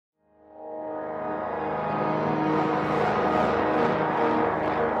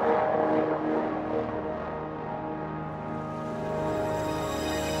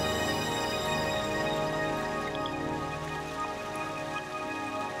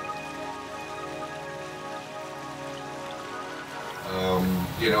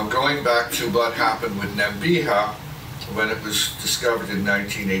You know, going back to what happened with Nambiha, when it was discovered in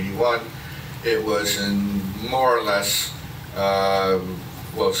 1981, it was in more or less,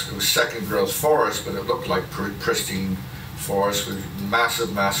 well, it was second growth forest, but it looked like pristine forest with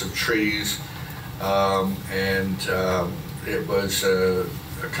massive, massive trees, and it was a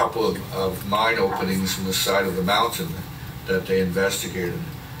couple of mine openings in the side of the mountain that they investigated.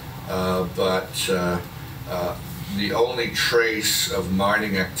 But the only trace of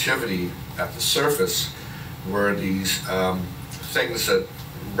mining activity at the surface were these things that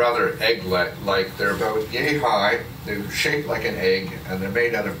rather egg-like. They're about yay high, they're shaped like an egg, and they're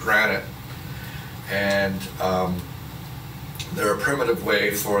made out of granite. And they're a primitive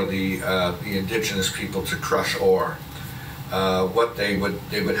way for the indigenous people to crush ore. What they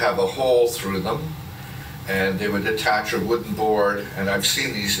would have a hole through them, and they would attach a wooden board, and I've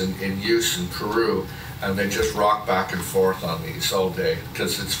seen these in use in Peru, and they just rock back and forth on these all day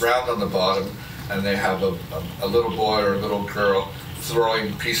because it's round on the bottom, and they have a little boy or a little girl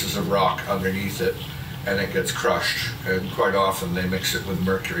throwing pieces of rock underneath it, and it gets crushed. And quite often they mix it with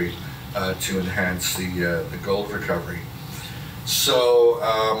mercury to enhance the gold recovery. So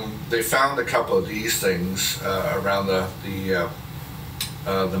they found a couple of these things around the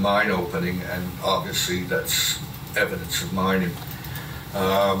mine opening, and obviously that's evidence of mining.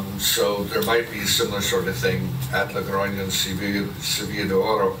 So there might be a similar sort of thing at Logroño and Sevilla de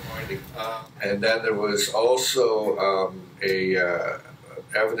Oro. And then there was also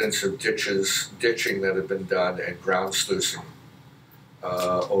evidence of ditching that had been done and ground sluicing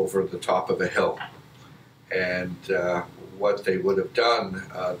over the top of a hill. And what they would have done,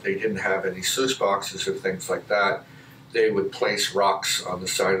 they didn't have any sluice boxes or things like that. They would place rocks on the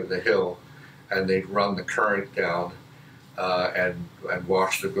side of the hill, and they'd run the current down and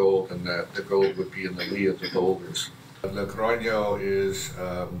wash the gold, and the gold would be in the lee of the boulders. Logroño is,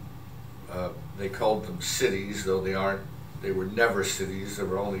 they called them cities, though they were never cities, they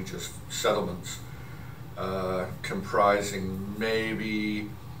were only just settlements, comprising maybe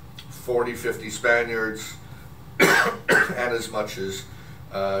 40, 50 Spaniards, and as much as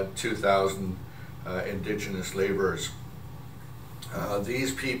 2,000 indigenous laborers.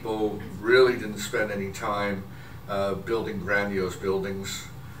 These people really didn't spend any time building grandiose buildings.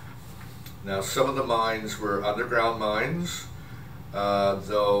 Now, some of the mines were underground mines,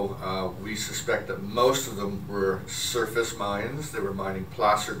 though we suspect that most of them were surface mines. They were mining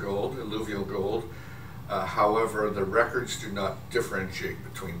placer gold, alluvial gold. However, the records do not differentiate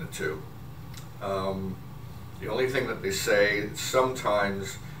between the two. The only thing that they say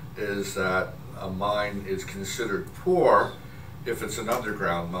sometimes is that a mine is considered poor if it's an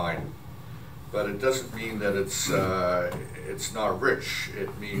underground mine, but it doesn't mean that it's not rich.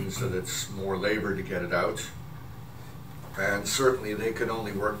 It means that it's more labor to get it out, and certainly they could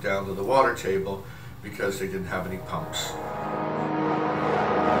only work down to the water table because they didn't have any pumps.